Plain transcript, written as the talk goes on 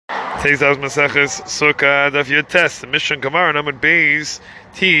Tezav Maseches Sukkah Daf Yud Tes. The Mishnah and Gemara and Amud Beis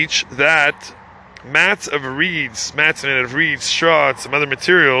teach that mats of reeds, mats made of reeds, straw, and some other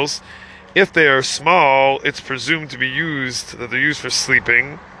materials, if they are small, it's presumed to be used, that they're used for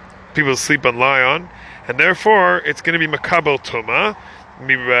sleeping. People sleep and lie on, and therefore it's going to be makabel tuma,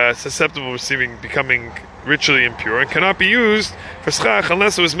 be susceptible to becoming ritually impure, and cannot be used for schach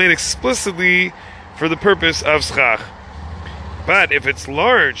unless it was made explicitly for the purpose of schach. But if it's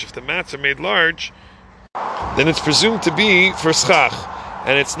large, if the mats are made large, then it's presumed to be for schach,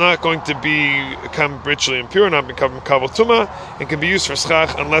 and it's not going to become ritually impure, not become makabel tuma, and can be used for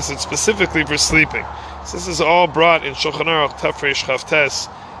schach unless it's specifically for sleeping. So this is all brought in Shulchan Aruch Tafresh Chavtes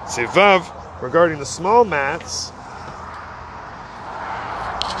Sevav regarding the small mats.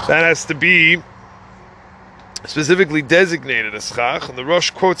 That has to be specifically designated as schach, and the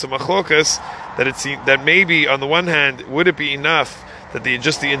Rosh quotes a machlokas that maybe on the one hand would it be enough that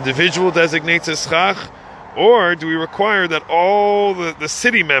just the individual designates as schach, or do we require that all the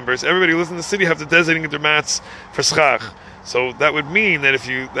city members, everybody who lives in the city, have to designate their mats for schach? So that would mean that if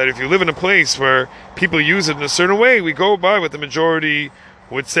you live in a place where people use it in a certain way, we go by what the majority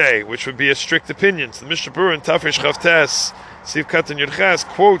would say, which would be a strict opinion. So the Mishnah Berurah in Tafresh Chavtes Siv Katan Yud Ches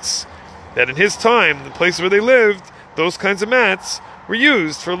quotes that in his time, the place where they lived, those kinds of mats were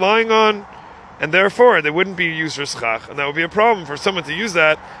used for lying on, and therefore they wouldn't be used for schach, and that would be a problem for someone to use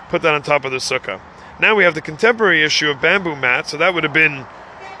that, put that on top of the sukkah. Now we have the contemporary issue of bamboo mats, so that would have been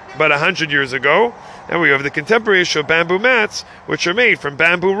about 100 years ago. Now we have the contemporary issue of bamboo mats, which are made from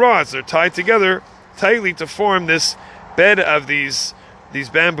bamboo rods. They're tied together tightly to form this bed of these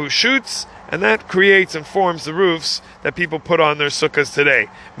bamboo shoots, and that creates and forms the roofs that people put on their sukkahs today.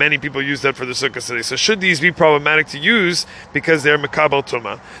 Many people use that for their sukkahs today. So should these be problematic to use because they're makabel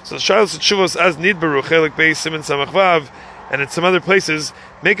tuma? So the Shalos Tshuvos as Nidbaru Chelik Beis Siman Samach Vav and in some other places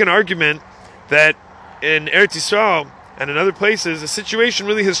make an argument that in Eretz Yisrael and in other places the situation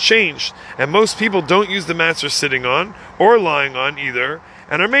really has changed, and most people don't use the mats they're sitting on or lying on either,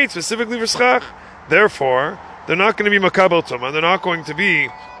 and are made specifically for schach. Therefore, they're not going to be makabel tuma. They're not going to be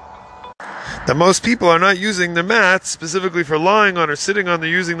that most people are not using their mats specifically for lying on or sitting on, they're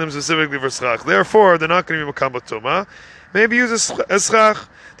using them specifically for schach. Therefore, they're not going to be makabel tuma. Maybe use as schach.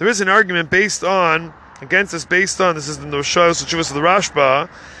 There is an argument based on this is in the Shalos Tshuvos of the Rashba,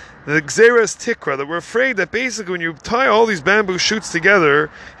 the Gzeras Tikra, that we're afraid that basically when you tie all these bamboo shoots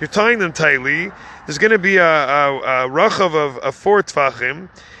together, you're tying them tightly, there's going to be a rachav of 4 tfachim,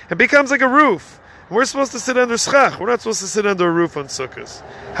 it becomes like a roof. We're supposed to sit under schach. We're not supposed to sit under a roof on sukkahs.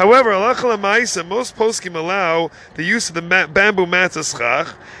 However, halacha l'maisa, most poskim allow the use of the bamboo mats as schach,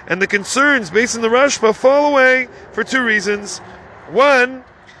 and the concerns based on the Rashba fall away for 2 reasons. One,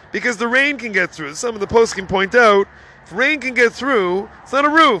 because the rain can get through. Some of the poskim point out, if rain can get through, it's not a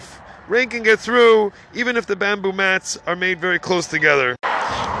roof. Rain can get through even if the bamboo mats are made very close together.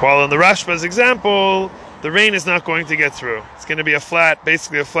 While in the Rashba's example, the rain is not going to get through. It's going to be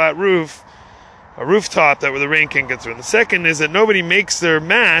basically a flat roof, a rooftop that where the rain can get through. And the second is that nobody makes their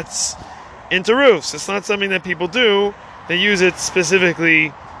mats into roofs. It's not something that people do. They use it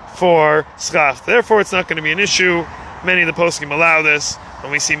specifically for schach. Therefore, it's not going to be an issue. Many of the poskim allow this,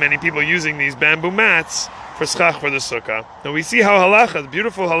 and we see many people using these bamboo mats for schach for the sukkah. Now we see how halacha, the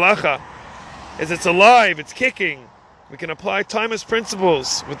beautiful halacha, is it's alive, it's kicking. We can apply timeless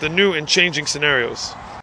principles with the new and changing scenarios.